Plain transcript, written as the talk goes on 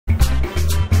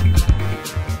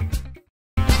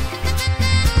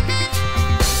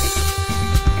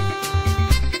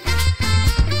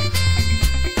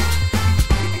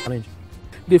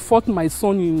They fought my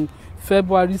son in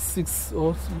February 6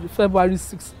 or February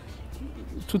 6,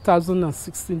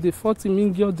 2016. They fought him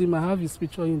in Gildim. I have his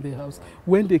picture in the house.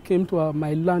 When they came to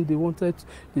my land,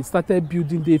 they started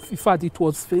building. In fact, it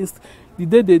was fenced.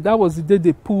 That was the day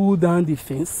they pulled down the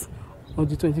fence. On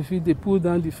the 25th, they pulled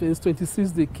down the fence.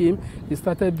 26th, they came. They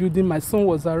started building. My son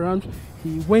was around.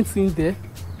 He went in there.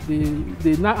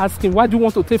 They now asked him, why do you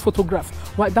want to take photographs?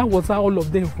 Why? That was how all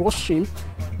of them rushed him.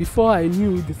 Before I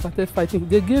knew, they started fighting.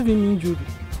 They gave him injury.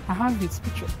 I have his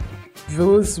picture.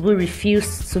 Those who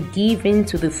refused to give in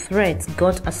to the threats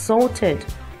got assaulted,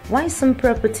 while some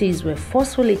properties were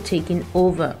forcefully taken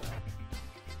over.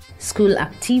 School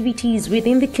activities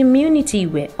within the community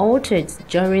were altered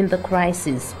during the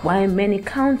crisis, while many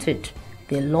counted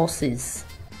their losses.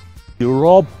 They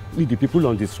robbed the people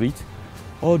on the street.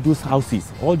 All those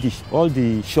houses, all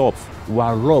the shops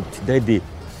were robbed that day,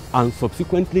 and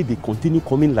subsequently they continue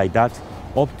coming like that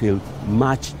up till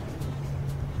March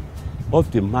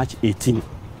 18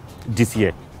 this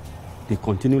year. They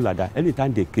continue like that.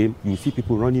 Anytime they came, you see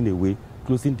people running away,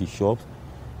 closing the shops,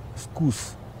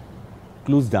 schools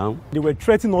closed down. They were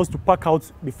threatening us to pack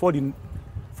out before the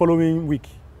following week,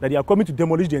 that they are coming to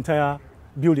demolish the entire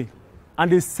building.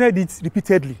 And they said it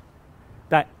repeatedly,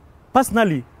 that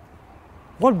personally,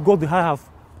 what God that I have,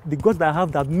 the God that I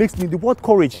have that makes me the word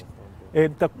courage,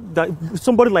 that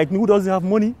somebody like me who doesn't have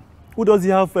money, who doesn't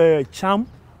have charm,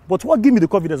 but what gave me the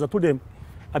confidence? I told them,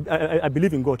 I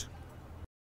believe in God.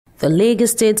 The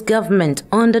Lagos State government,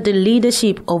 under the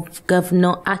leadership of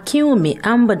Governor Akinwumi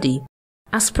Ambode,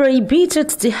 has prohibited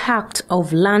the act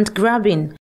of land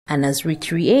grabbing and has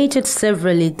reiterated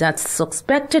severally that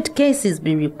suspected cases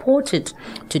be reported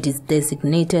to this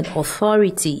designated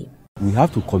authority. We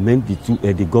have to commend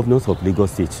the governors of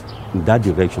Lagos State in that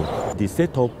direction. They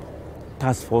set up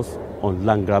task force on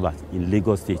land grabbers in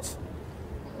Lagos State.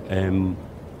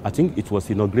 I think it was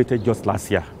inaugurated just last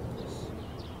year.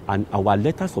 And our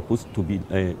letter is supposed to be,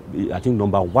 I think,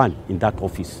 #1 in that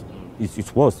office.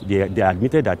 It was. They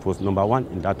admitted that it was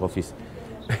 #1 in that office.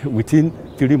 Within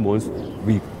 3 months,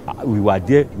 we were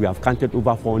there. We have counted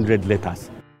over 400 letters.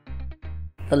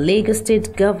 The Lagos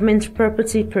State Government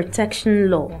Property Protection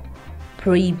Law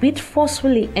prohibits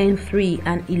forcefully entry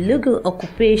and illegal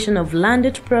occupation of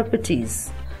landed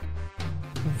properties.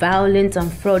 Violent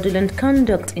and fraudulent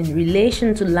conduct in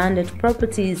relation to landed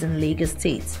properties in Lagos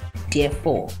State.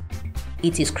 Therefore,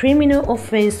 it is criminal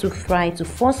offense to try to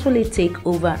forcefully take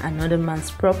over another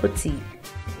man's property.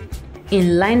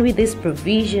 In line with this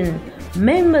provision,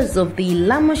 members of the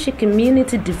Ilamose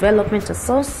Community Development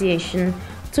Association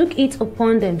took it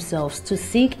upon themselves to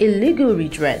seek a legal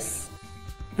redress.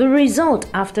 The result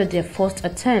after their first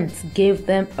attempt gave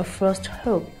them a first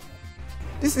hope.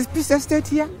 This is peace estate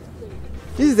here.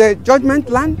 This is a judgment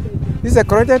land. This is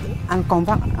corrected and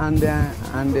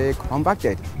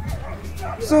compacted.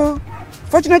 So,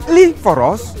 fortunately for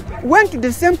us, went to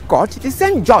the same court, the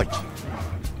same judge.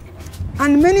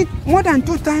 And more than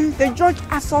 2 times, the judge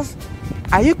asked us,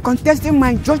 "Are you contesting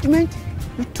my judgment?"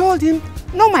 We told him,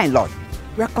 "No, my lord,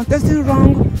 we are contesting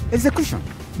wrong execution."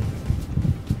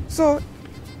 So,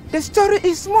 the story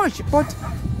is much, but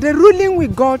the ruling we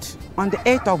got on the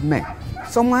 8th of May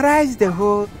summarized the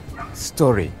whole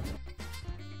story.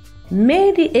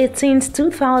 May the 18th,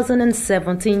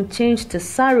 2017 changed the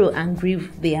sorrow and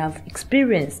grief they have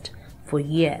experienced for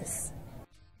years.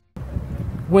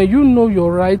 When you know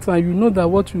your rights and you know that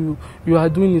what you are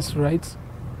doing is right,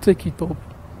 take it up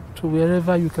to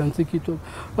wherever you can take it up.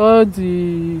 All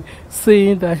the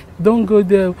saying that don't go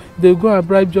there, they'll go and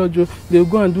bribe judge, they'll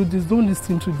go and do this, don't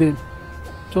listen to them.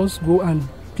 Just go and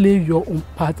play your own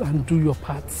part and do your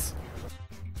parts.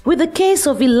 With the case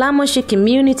of Ilamose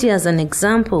community as an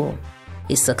example,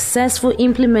 a successful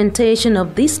implementation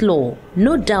of this law,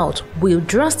 no doubt, will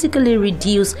drastically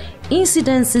reduce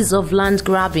incidences of land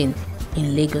grabbing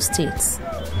in Lagos State.